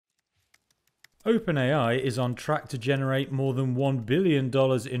OpenAI is on track to generate more than $1 billion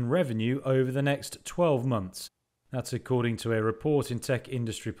in revenue over the next 12 months. That's according to a report in tech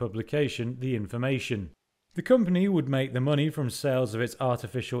industry publication The Information. The company would make the money from sales of its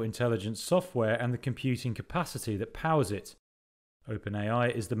artificial intelligence software and the computing capacity that powers it.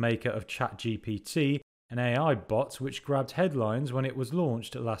 OpenAI is the maker of ChatGPT, an AI bot which grabbed headlines when it was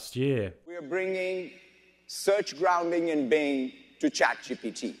launched last year. We are bringing search grounding in Bing to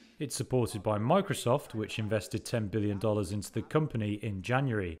ChatGPT. It's supported by Microsoft, which invested $10 billion into the company in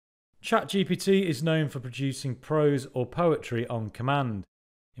January. ChatGPT is known for producing prose or poetry on command.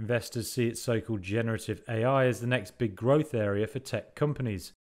 Investors see its so-called generative AI as the next big growth area for tech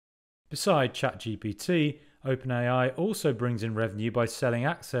companies. Besides ChatGPT, OpenAI also brings in revenue by selling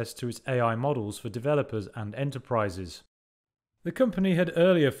access to its AI models for developers and enterprises. The company had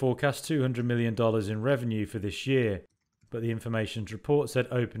earlier forecast $200 million in revenue for this year, but the Information's report said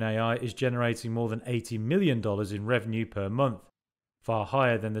OpenAI is generating more than $80 million in revenue per month, far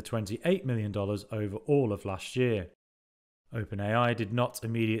higher than the $28 million over all of last year. OpenAI did not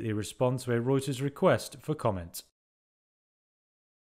immediately respond to a Reuters request for comment.